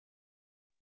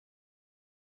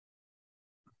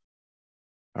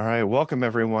All right, welcome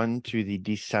everyone to the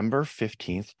December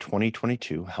 15th,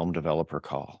 2022 Helm Developer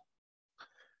Call.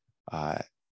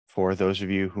 For those of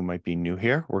you who might be new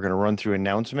here, we're going to run through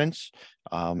announcements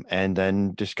and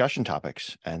then discussion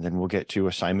topics, and then we'll get to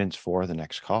assignments for the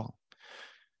next call.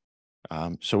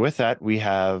 So with that, we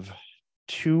have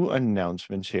two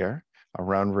announcements here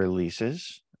around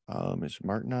releases. Is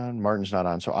Martin on? Martin's not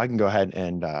on, so I can go ahead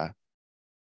and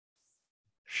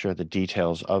share the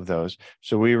details of those.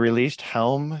 So we released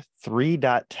Helm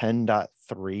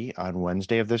 3.10.3 on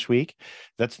Wednesday of this week.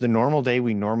 That's the normal day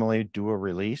we normally do a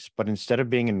release, but instead of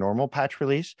being a normal patch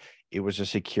release, it was a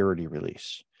security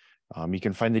release. You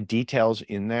can find the details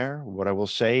in there. What I will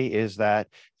say is that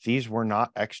these were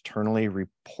not externally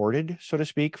reported, so to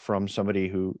speak, from somebody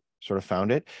who sort of found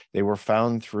it. They were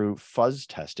found through fuzz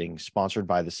testing sponsored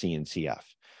by the CNCF.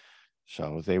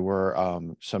 So they were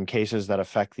some cases that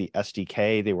affect the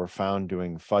SDK. They were found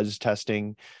doing fuzz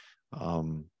testing.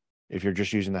 If you're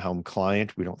just using the Helm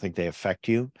client, we don't think they affect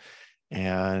you.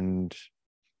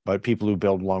 But people who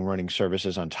build long-running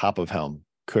services on top of Helm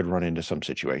could run into some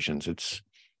situations. It's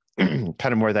kind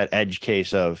of more that edge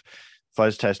case of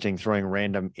fuzz testing, throwing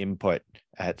random input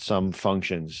at some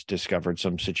functions, discovered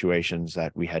some situations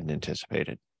that we hadn't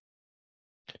anticipated.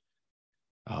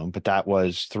 But that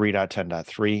was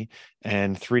 3.10.3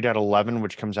 and 3.11,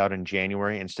 which comes out in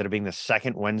January. Instead of being the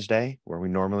second Wednesday, where we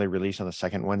normally release on the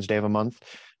second Wednesday of a month,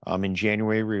 in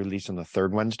January, we release on the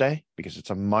third Wednesday because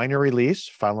it's a minor release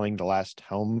following the last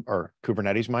Helm or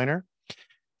Kubernetes minor.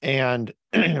 And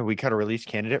we cut a release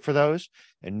candidate for those,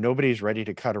 and nobody's ready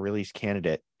to cut a release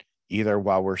candidate either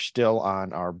while we're still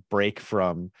on our break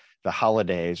from the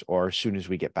holidays or as soon as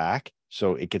we get back.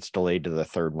 So it gets delayed to the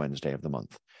third Wednesday of the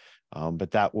month.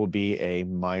 But that will be a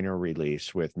minor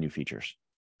release with new features.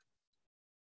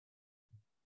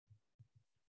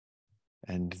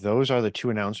 And those are the two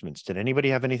announcements. Did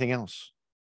anybody have anything else?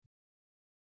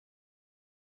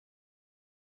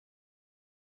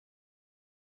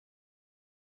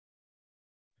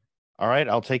 All right,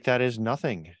 I'll take that as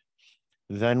nothing.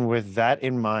 Then with that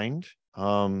in mind,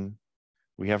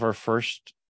 we have our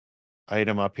first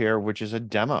item up here, which is a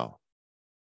demo.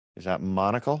 Is that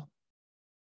Monocle?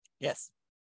 Yes.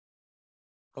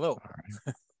 Hello. All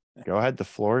right. Go ahead. The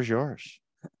floor is yours.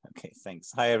 Okay,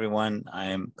 thanks. Hi, everyone.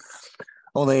 I'm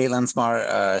Ole Lensmar,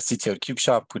 CTO at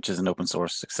KubeShop, which is an open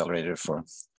source accelerator for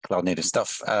cloud native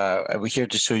stuff. We're here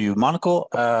to show you Monocle,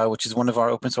 which is one of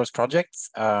our open source projects.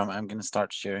 I'm going to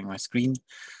start sharing my screen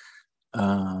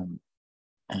and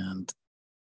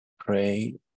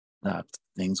pray that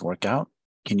things work out.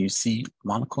 Can you see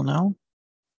Monocle now?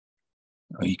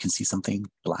 Or you can see something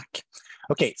black.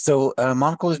 Okay, so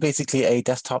Monocle is basically a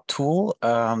desktop tool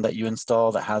that you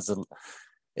install that has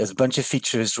a bunch of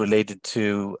features related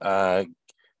to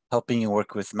helping you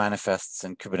work with manifests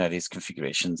and Kubernetes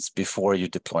configurations before you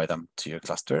deploy them to your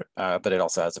cluster. But it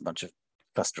also has a bunch of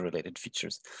cluster-related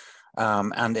features.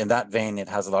 And in that vein, it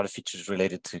has a lot of features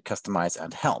related to Customize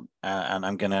and Helm. And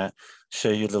I'm going to show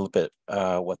you a little bit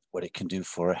what it can do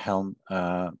for Helm,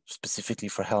 specifically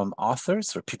for Helm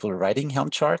authors, or people writing Helm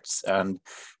charts and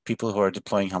people who are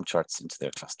deploying Helm charts into their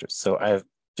clusters. So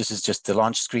this is just the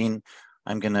launch screen.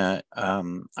 I'm going to,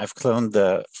 I've cloned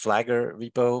the Flagger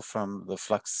repo from the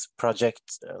Flux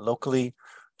project locally.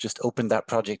 Just opened that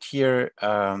project here.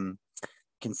 You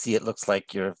can see it looks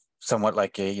like you're somewhat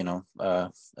like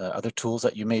other tools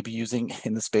that you may be using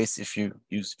in the space if you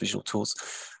use visual tools.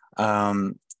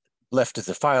 Left is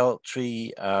a file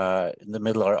tree. In the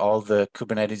middle are all the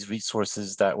Kubernetes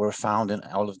resources that were found in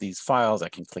all of these files. I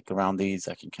can click around these.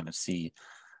 I can kind of see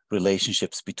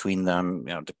relationships between them,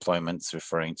 deployments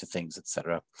referring to things,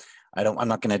 etc. I'm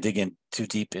not going to dig in too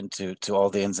deep into all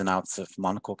the ins and outs of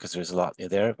Monocle because there's a lot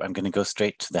there. I'm going to go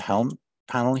straight to the Helm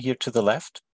panel here to the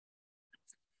left.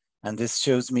 And this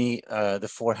shows me the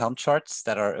 4 Helm charts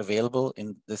that are available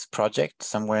in this project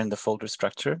somewhere in the folder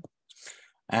structure.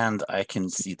 And I can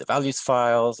see the values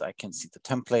files. I can see the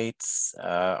templates.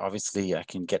 Obviously, I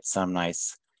can get some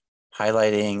nice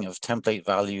highlighting of template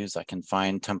values. I can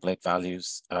find template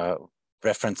values,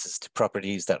 references to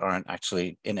properties that aren't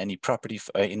actually in any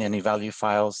in any value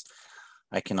files.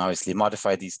 I can obviously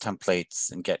modify these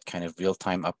templates and get kind of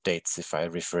real-time updates if I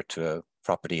refer to a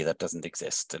property that doesn't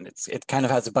exist. And it kind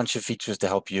of has a bunch of features to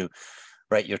help you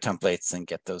write your templates and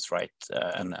get those right,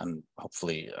 and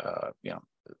hopefully,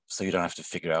 so you don't have to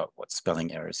figure out what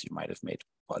spelling errors you might have made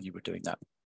while you were doing that.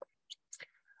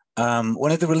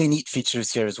 One of the really neat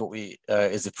features here is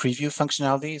is a preview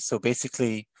functionality. So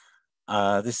basically,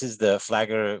 this is the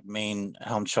Flagger main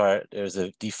Helm chart. There's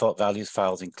a default values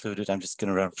files included. I'm just going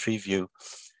to run preview.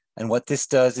 And what this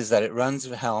does is that it runs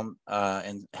Helm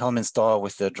and Helm install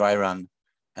with the dry run,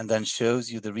 and then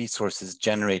shows you the resources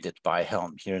generated by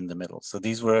Helm here in the middle. So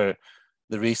these were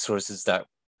the resources that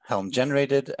Helm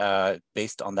generated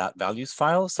based on that values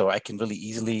file. So I can really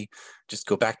easily just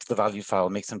go back to the value file,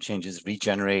 make some changes,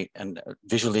 regenerate, and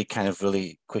visually kind of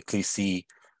really quickly see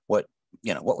what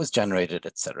was generated,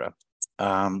 etc.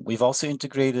 We've also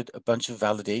integrated a bunch of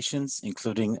validations,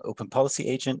 including Open Policy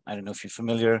Agent. I don't know if you're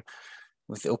familiar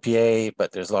with OPA,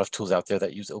 but there's a lot of tools out there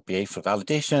that use OPA for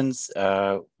validations.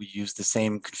 We use the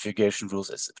same configuration rules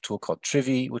as a tool called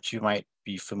Trivi, which you might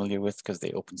be familiar with because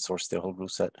they open source their whole rule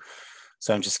set.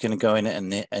 So I'm just going to go in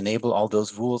and enable all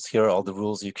those rules. Here are all the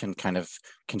rules. You can kind of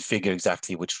configure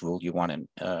exactly which rule you want.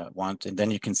 And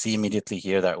then you can see immediately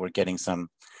here that we're getting some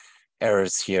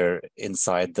errors here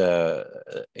inside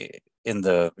in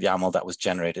the YAML that was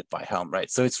generated by Helm,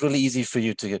 right? So it's really easy for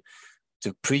you to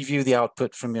preview the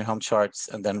output from your Helm charts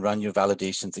and then run your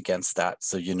validations against that.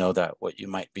 So you know that what you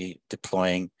might be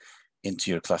deploying into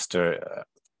your cluster,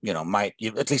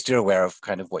 at least you're aware of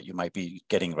kind of what you might be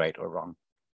getting right or wrong.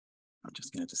 I'm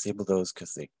just going to disable those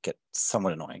because they get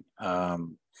somewhat annoying.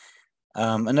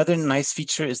 Another nice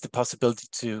feature is the possibility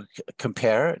to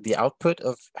compare the output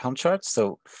of Helm charts.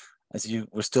 So as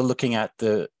we're still looking at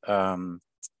the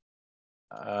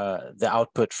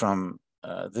output from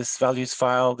this values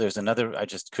file. There's another, I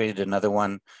just created another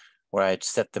one where I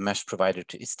set the mesh provider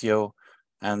to Istio.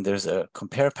 And there's a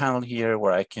compare panel here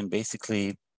where I can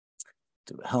basically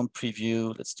do a Helm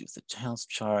preview. Let's do the Helm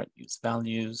chart, use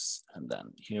values. And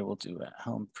then here we'll do a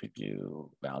Helm preview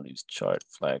values chart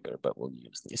flagger, but we'll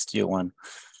use the Istio one.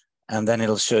 And then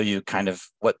it'll show you kind of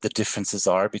what the differences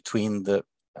are between the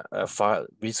file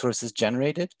resources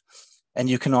generated. And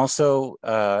you can also,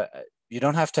 you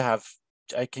don't have to have,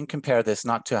 I can compare this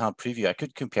not to a Helm preview. I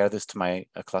could compare this to my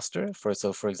cluster.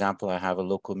 So for example, I have a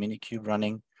local minikube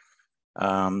running.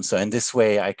 So in this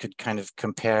way, I could kind of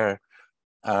compare.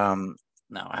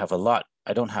 Now I have a lot.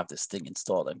 I don't have this thing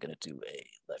installed. I'm going to do a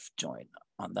left join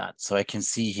on that. So I can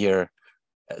see here,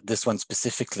 this one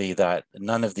specifically, that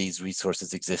none of these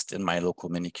resources exist in my local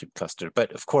minikube cluster.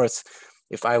 But of course,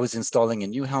 if I was installing a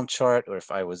new Helm chart, or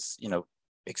if I was,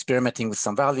 experimenting with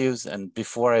some values, and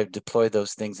before I deploy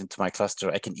those things into my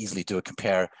cluster, I can easily do a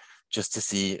compare just to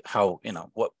see how,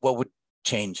 what would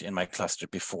change in my cluster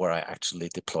before I actually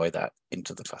deploy that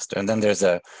into the cluster. And then there's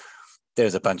a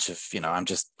bunch of, I'm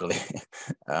just really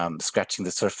scratching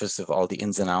the surface of all the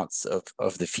ins and outs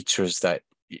of the features that,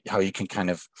 how you can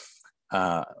kind of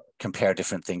compare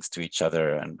different things to each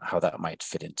other and how that might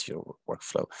fit into your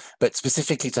workflow. But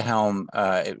specifically to Helm,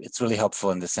 it's really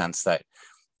helpful in the sense that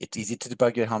it's easy to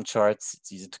debug your Helm charts.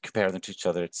 It's easy to compare them to each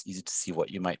other. It's easy to see what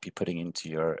you might be putting into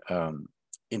your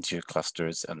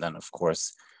clusters. And then, of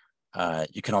course,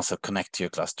 you can also connect to your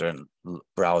cluster and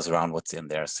browse around what's in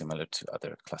there, similar to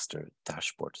other cluster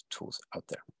dashboard tools out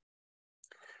there.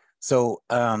 So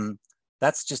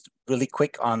that's just really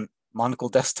quick on Monocle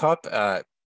Desktop.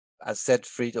 As said,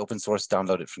 free to open source,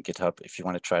 download it from GitHub if you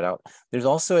want to try it out. There's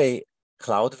also a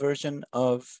cloud version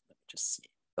of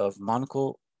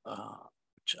Monocle,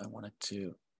 which I wanted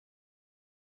to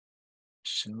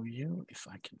show you if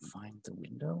I can find the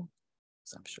window,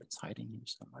 because I'm sure it's hiding here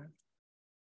somewhere.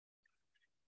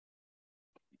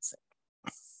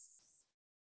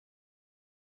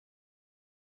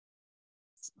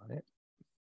 That's not it.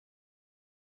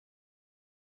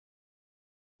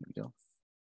 There we go.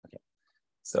 Okay,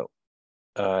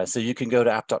 so you can go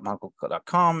to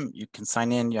app.monocle.com. You can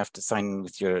sign in. You have to sign in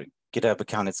with your GitHub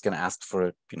account. It's going to ask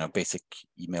for basic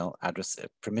email address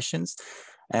permissions.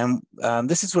 And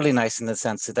this is really nice in the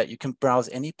sense that you can browse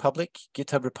any public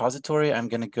GitHub repository. I'm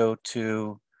going to go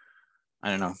to, I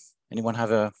don't know, anyone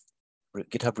have a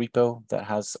GitHub repo that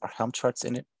has our Helm charts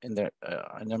in it in their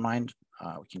mind?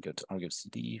 We can go to Argo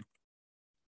CD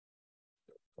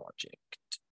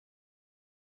project.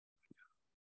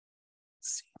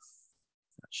 Let's see,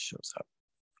 that shows up.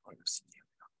 Argo CD.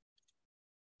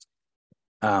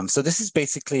 So this is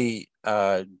basically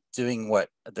doing what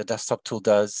the desktop tool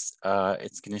does.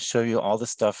 It's going to show you all the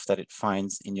stuff that it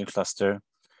finds in your cluster,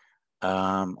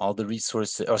 all the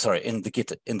resources, in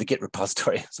the Git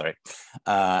repository,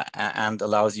 and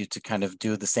allows you to kind of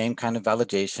do the same kind of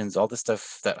validations, all the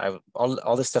stuff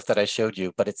that I showed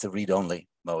you, but it's a read-only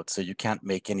mode, so you can't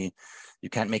make any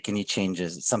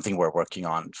changes. It's something we're working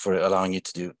on for allowing you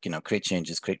to do, create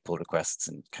changes, create pull requests,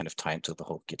 and kind of tie into the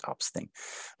whole GitOps thing.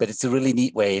 But it's a really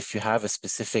neat way if you have a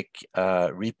specific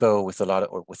repo with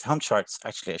with Helm charts.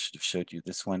 Actually, I should have showed you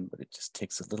this one, but it just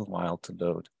takes a little while to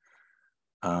load.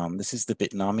 This is the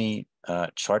Bitnami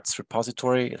charts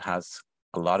repository. It has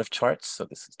a lot of charts. So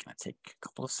this is going to take a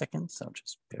couple of seconds. So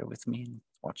just bear with me and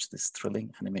watch this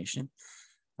thrilling animation.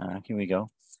 Here we go.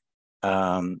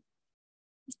 Let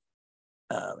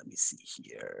me see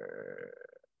here.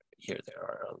 Here there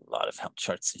are a lot of Helm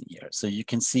charts in here. So you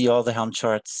can see all the Helm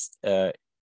charts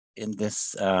in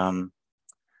this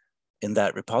in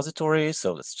that repository.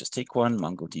 So let's just take one,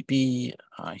 MongoDB.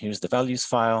 Here's the values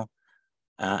file.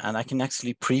 And I can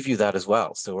actually preview that as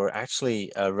well. So we're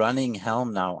actually running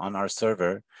Helm now on our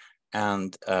server,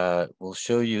 and we'll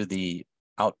show you the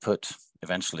output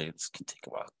eventually. This can take a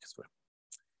while because we're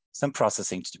some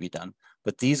processing to be done.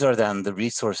 But these are then the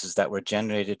resources that were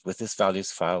generated with this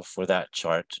values file for that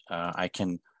chart. I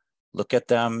can look at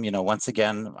them. Once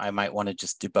again, I might want to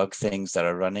just debug things that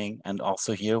are running. And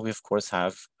also here, we of course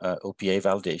have OPA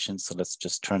validation. So let's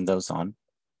just turn those on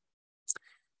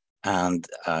and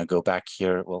go back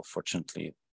here. Well, fortunately,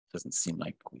 it doesn't seem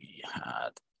like we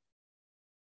had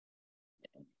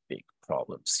any big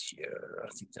problems here. I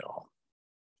think they're all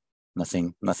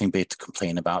nothing big to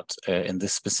complain about in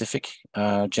this specific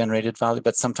generated value.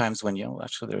 But sometimes when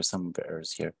actually there are some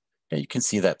errors here. Yeah, you can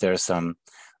see that there are some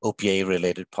OPA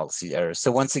related policy errors.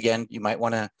 So once again, you might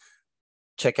want to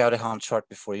check out a Helm chart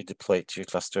before you deploy it to your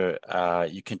cluster.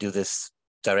 You can do this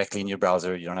directly in your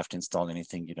browser. You don't have to install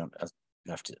anything. You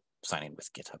have to sign in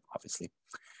with GitHub, obviously.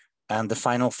 And the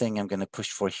final thing I'm going to push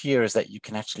for here is that you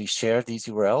can actually share these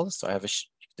URLs. So I have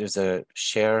there's a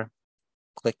share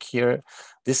click here.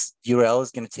 This URL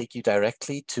is going to take you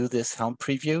directly to this Helm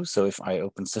preview. So if I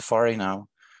open Safari now,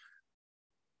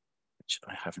 which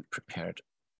I haven't prepared,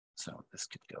 so this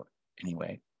could go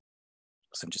anyway.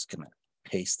 So I'm just going to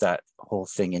paste that whole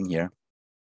thing in here.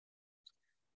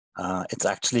 It's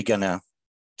actually going to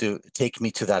take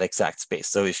me to that exact space.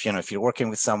 So if you're working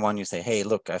with someone, you say, hey,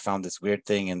 look, I found this weird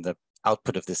thing in the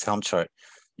output of this Helm chart.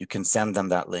 You can send them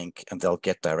that link and they'll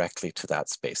get directly to that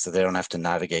space. So they don't have to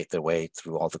navigate their way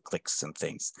through all the clicks and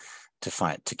things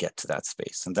to get to that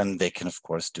space. And then they can, of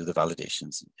course, do the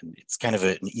validations. And it's kind of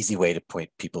an easy way to point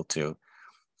people to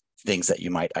things that you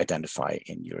might identify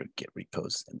in your Git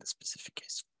repos in this specific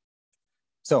case.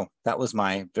 So that was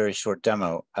my very short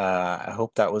demo. I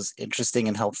hope that was interesting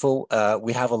and helpful.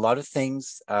 We have a lot of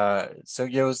things.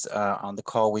 Sergio's on the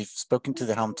call. We've spoken to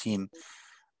the Helm team.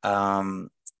 There's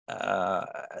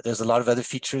a lot of other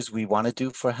features we want to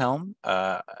do for Helm,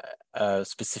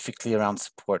 specifically around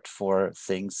support for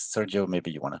things. Sergio, maybe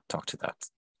you want to talk to that.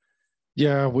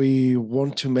 Yeah, we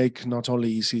want to make not only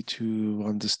easy to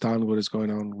understand what is going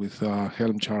on with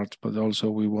Helm chart, but also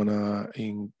we want to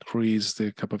increase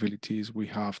the capabilities we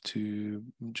have to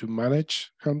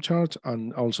manage Helm chart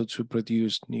and also to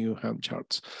produce new Helm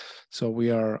charts. So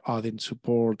we are adding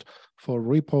support for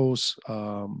repos.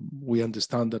 We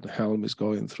understand that Helm is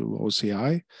going through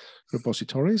OCI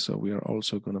repository, so we are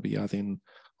also going to be adding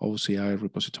OCI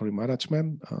repository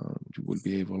management. You will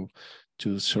be able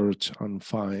to search and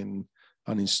find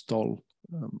and install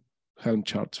Helm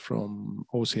charts from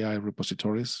OCI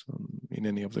repositories in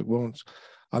any of the ones.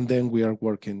 And then we are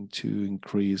working to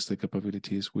increase the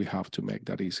capabilities we have to make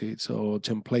that easy. So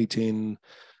templating,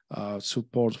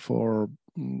 support for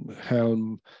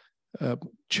Helm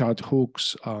chart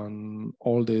hooks, and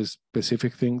all the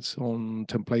specific things on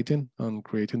templating and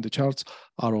creating the charts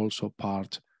are also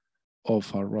part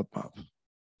of our roadmap.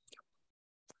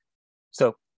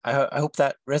 So I hope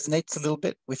that resonates a little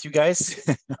bit with you guys,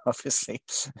 obviously.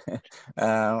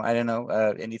 I don't know,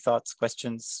 any thoughts,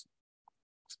 questions,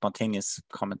 spontaneous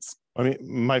comments? I mean,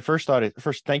 my first thought is,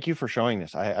 first, thank you for showing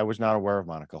this. I was not aware of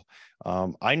Monocle.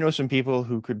 I know some people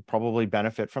who could probably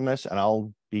benefit from this, and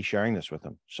I'll be sharing this with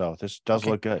them. So this does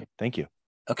look good. Thank you.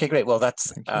 Okay, great. Well,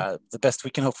 that's the best we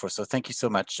can hope for. So thank you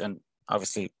so much. And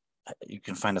obviously, you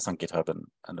can find us on GitHub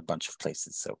and a bunch of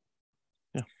places. So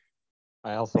yeah.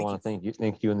 I also want to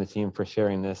thank you and the team for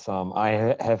sharing this.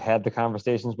 I have had the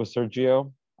conversations with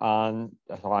Sergio on.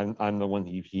 I'm the one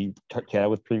he chatted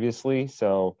with previously,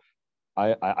 so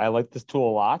I like this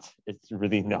tool a lot. It's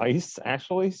really nice,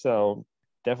 actually. So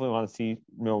definitely want to see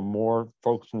more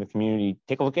folks from the community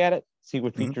take a look at it, see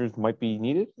what features might be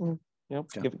needed, and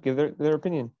give their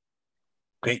opinion.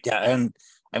 Great, yeah, and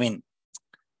I mean,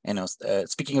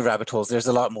 speaking of rabbit holes, there's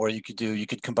a lot more you could do. You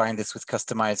could combine this with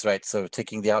customize, right? So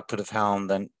taking the output of Helm,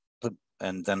 then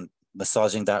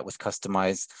massaging that with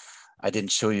customize. I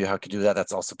didn't show you how to do that.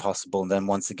 That's also possible. And then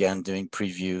once again, doing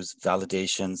previews,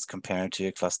 validations, comparing to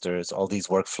your clusters, all these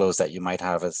workflows that you might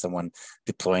have as someone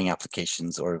deploying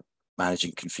applications or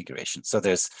managing configuration. So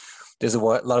there's a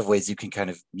lot of ways you can kind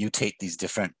of mutate these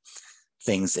different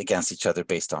things against each other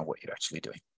based on what you're actually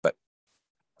doing. But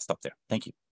I'll stop there. Thank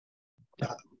you.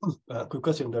 Quick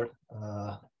question there.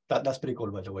 That's pretty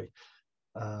cool, by the way.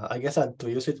 I guess that to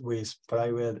use it with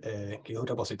private GitHub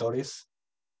repositories,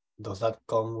 does that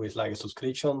come with like a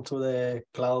subscription to the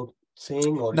cloud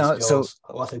thing, or No, is just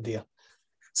what's the idea?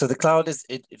 So the cloud is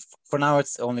for now.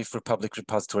 It's only for public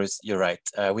repositories. You're right.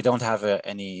 We don't have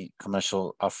any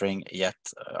commercial offering yet.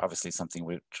 Obviously, something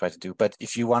we try to do. But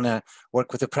if you want to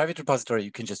work with a private repository,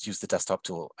 you can just use the desktop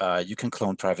tool. You can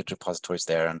clone private repositories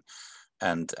there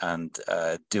and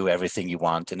do everything you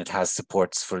want. And it has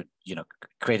supports for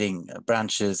creating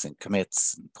branches and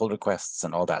commits, and pull requests,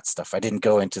 and all that stuff. I didn't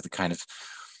go into the kind of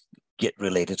Git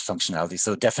related functionality.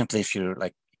 So definitely, if you're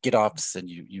like GitOps and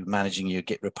you managing your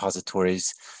Git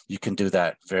repositories, you can do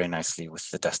that very nicely with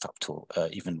the desktop tool,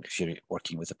 even if you're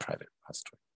working with a private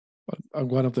repository. And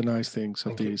one of the nice things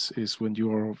of this is when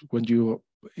you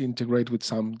integrate with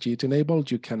some Git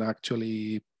enabled, you can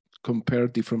actually compare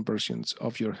different versions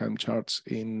of your Helm charts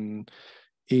in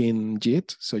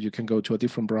Git. So you can go to a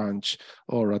different branch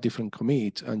or a different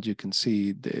commit, and you can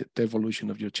see the evolution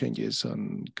of your changes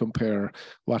and compare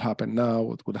what happened now,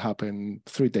 what would happen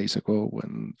 3 days ago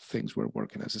when things were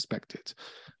working as expected.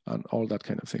 And all that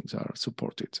kind of things are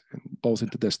supported both in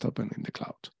the desktop and in the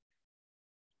cloud.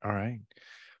 All right.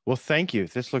 Well, thank you.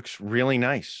 This looks really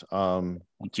nice.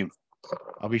 Thank you.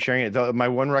 I'll be sharing it. My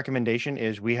one recommendation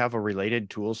is we have a related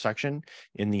tools section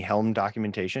in the Helm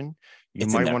documentation. You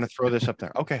might want to throw this up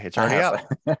there. Okay, it's already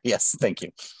up. Yes, thank you.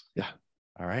 Yeah.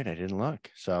 All right, I didn't look.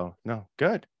 So no,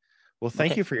 good. Well,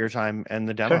 thank you for your time and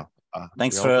the demo. Sure.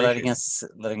 Thanks for letting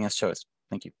us show us.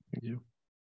 Thank you. Thank you.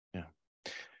 Yeah.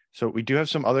 So we do have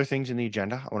some other things in the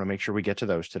agenda. I want to make sure we get to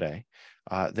those today.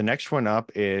 The next one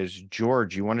up is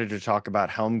George. You wanted to talk about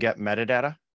Helm get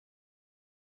metadata.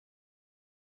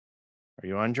 Are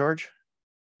you on, George?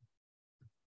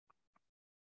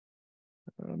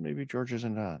 Maybe George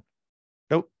isn't on.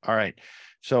 Nope. All right.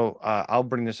 So I'll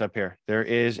bring this up here. There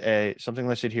is something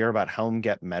listed here about Helm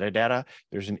get metadata.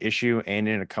 There's an issue and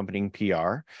an accompanying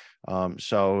PR.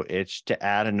 So it's to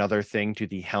add another thing to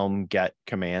the Helm get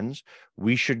commands.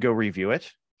 We should go review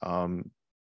it.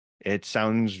 It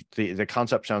sounds, the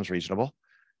concept sounds reasonable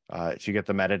to get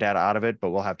the metadata out of it, but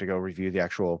we'll have to go review the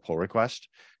actual pull request.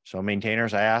 So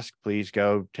maintainers, I ask, please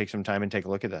go take some time and take a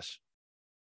look at this.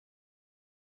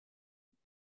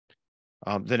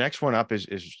 The next one up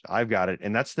is I've got it,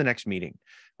 and that's the next meeting.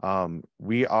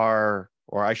 We are,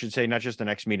 or I should say, not just the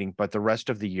next meeting, but the rest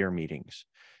of the year meetings.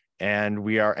 And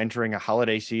we are entering a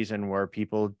holiday season where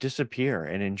people disappear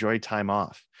and enjoy time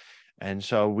off. And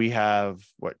so we have,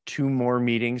 2 more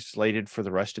meetings slated for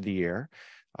the rest of the year.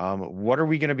 What are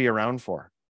we going to be around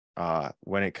for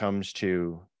when it comes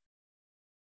to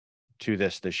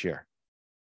this year?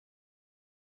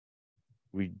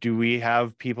 Do we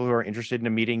have people who are interested in a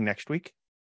meeting next week?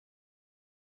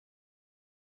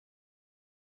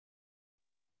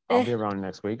 I'll be around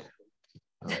next week.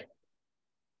 Okay.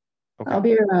 I'll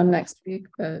be around next week,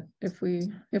 but if we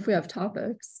have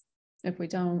topics, if we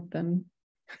don't, then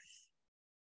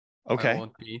okay. I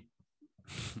won't be.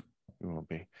 We won't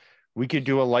be. We could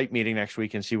do a light meeting next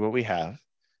week and see what we have.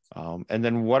 And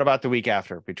then what about the week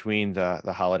after, between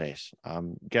the holidays?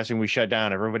 I'm guessing we shut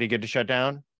down. Everybody good to shut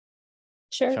down?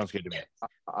 sure. Sounds good to me.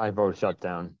 I vote shut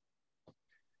down.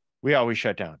 We always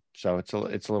shut down. So it's a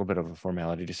little bit of a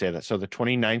formality to say that. So the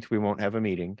 29th, we won't have a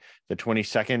meeting. The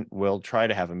 22nd, we'll try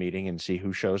to have a meeting and see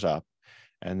who shows up.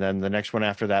 And then the next one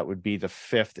after that would be the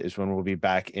 5th, is when we'll be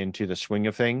back into the swing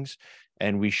of things.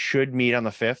 And we should meet on the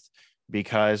 5th,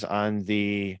 because on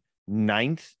the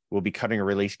 9th, we'll be cutting a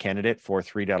release candidate for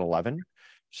 3.11.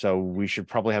 So we should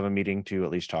probably have a meeting to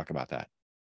at least talk about that.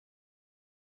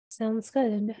 Sounds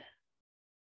good.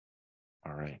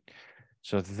 All right.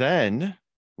 So then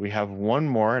we have one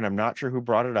more, and I'm not sure who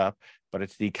brought it up, but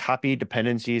it's the copy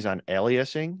dependencies on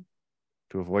aliasing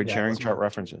to avoid sharing chart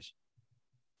references.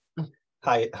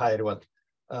 Hi everyone.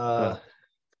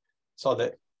 So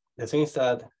the thing is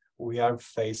that we are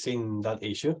facing that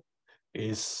issue.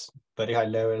 Is very high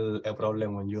level a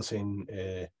problem when using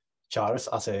charts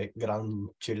as a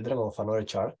grandchildren of another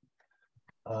chart.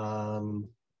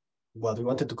 What we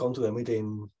wanted to come to the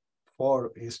meeting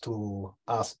for is to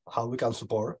ask how we can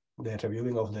support the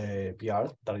reviewing of the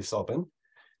PR that is open,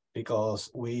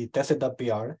 because we tested that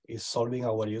PR is solving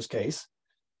our use case.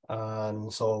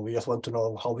 And so we just want to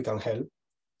know how we can help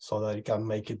so that it can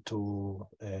make it to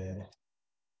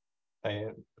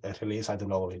a release, I don't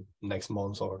know, next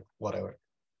month or whatever.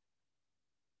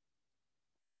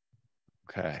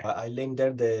 Okay. I linked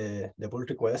there the pull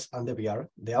request and the PR.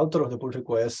 The author of the pull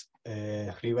request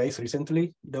rebased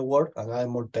recently the work and added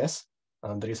more tests,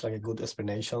 and there is like a good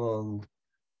explanation on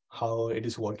how it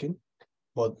is working.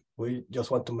 But we just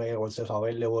want to make ourselves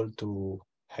available to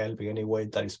help in any way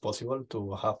that is possible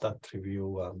to have that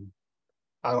review and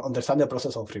understand the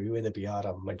process of reviewing the PR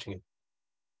and matching it.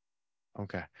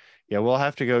 Okay. Yeah, we'll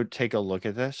have to go take a look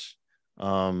at this.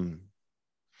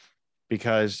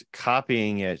 Because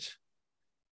copying it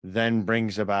then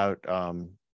brings about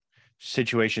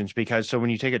situations, because so when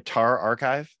you take a tar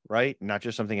archive, right, not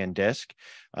just something in disk,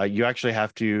 you actually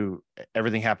have to,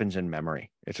 everything happens in memory.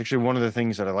 It's actually one of the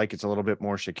things that I like. It's a little bit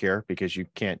more secure because you're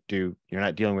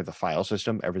not dealing with the file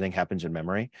system. Everything happens in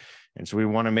memory. And so we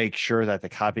want to make sure that the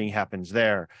copying happens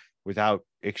there without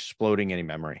exploding any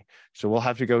memory. So we'll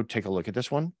have to go take a look at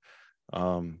this one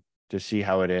to see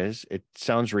how it is. It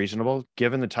sounds reasonable.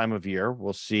 Given the time of year,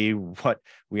 we'll see what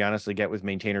we honestly get with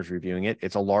maintainers reviewing it.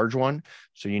 It's a large one,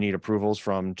 so you need approvals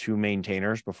from 2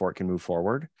 maintainers before it can move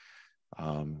forward.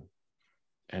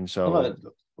 And so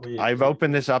I've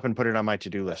opened this up and put it on my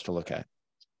to-do list to look at.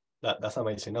 That's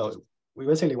amazing. No, we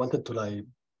basically wanted to like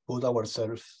put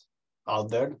ourselves out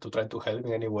there to try to help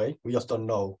in any way. We just don't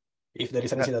know if there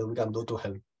is anything that we can do to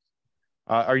help.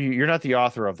 You're not the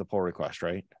author of the pull request,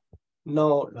 right?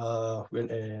 No,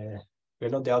 we're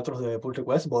not the author of the pull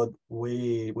request, but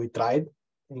we tried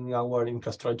in our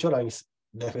infrastructure and it's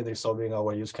definitely solving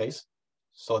our use case.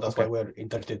 So that's why we're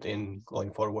interested in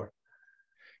going forward.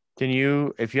 Can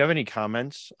you, if you have any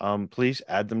comments, please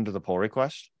add them to the pull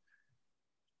request,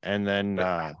 and then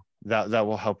that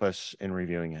will help us in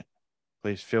reviewing it.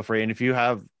 Please feel free. And if you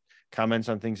have comments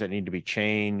on things that need to be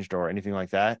changed or anything like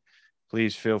that,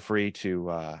 please feel free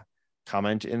to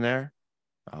comment in there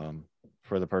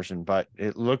for the person. But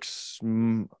it looks, I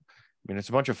mean, it's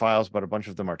a bunch of files, but a bunch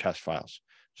of them are test files.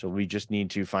 So we just need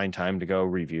to find time to go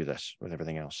review this with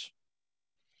everything else.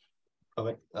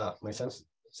 Okay, makes sense.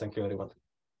 Thank you, everyone.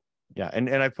 Yeah, and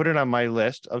I put it on my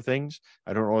list of things.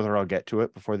 I don't know whether I'll get to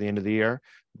it before the end of the year,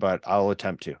 but I'll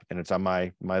attempt to. And it's on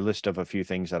my list of a few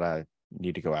things that I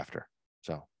need to go after.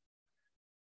 So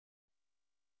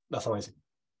that's amazing.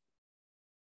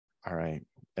 All right.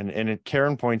 And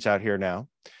Karen points out here now,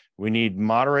 we need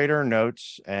moderator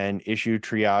notes and issue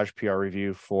triage PR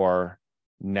review for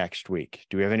next week.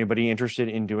 Do we have anybody interested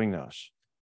in doing those?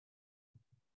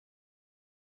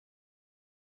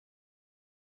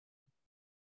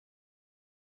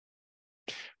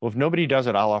 Well, if nobody does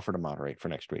it, I'll offer to moderate for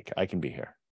next week. I can be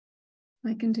here.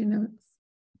 I can do notes.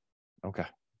 Okay.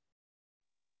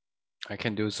 I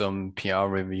can do some PR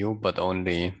review, but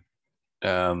only,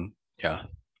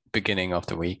 beginning of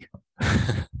the week.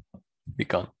 Be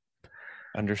gone.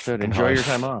 Understood. Enjoy your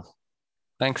time off.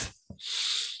 Thanks.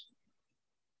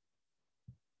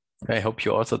 I hope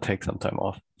you also take some time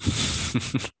off.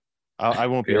 I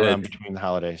won't be around between the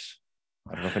holidays.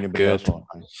 I don't know if anybody else will.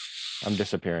 I'm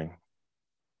disappearing.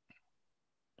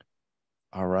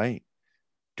 All right.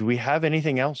 Do we have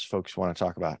anything else folks want to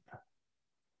talk about?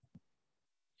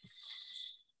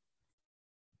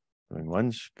 Going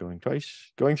once, going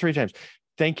twice, going 3 times.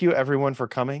 Thank you everyone for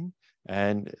coming,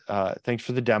 and thanks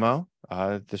for the demo.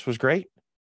 This was great.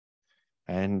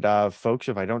 And folks,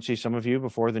 if I don't see some of you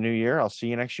before the new year, I'll see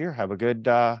you next year. Have a good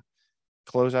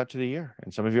close out to the year.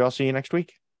 And some of you I'll see you next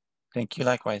week. Thank you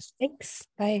likewise. Thanks.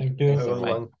 Bye. Thank you.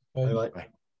 Everyone. Bye-bye.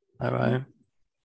 Bye-bye.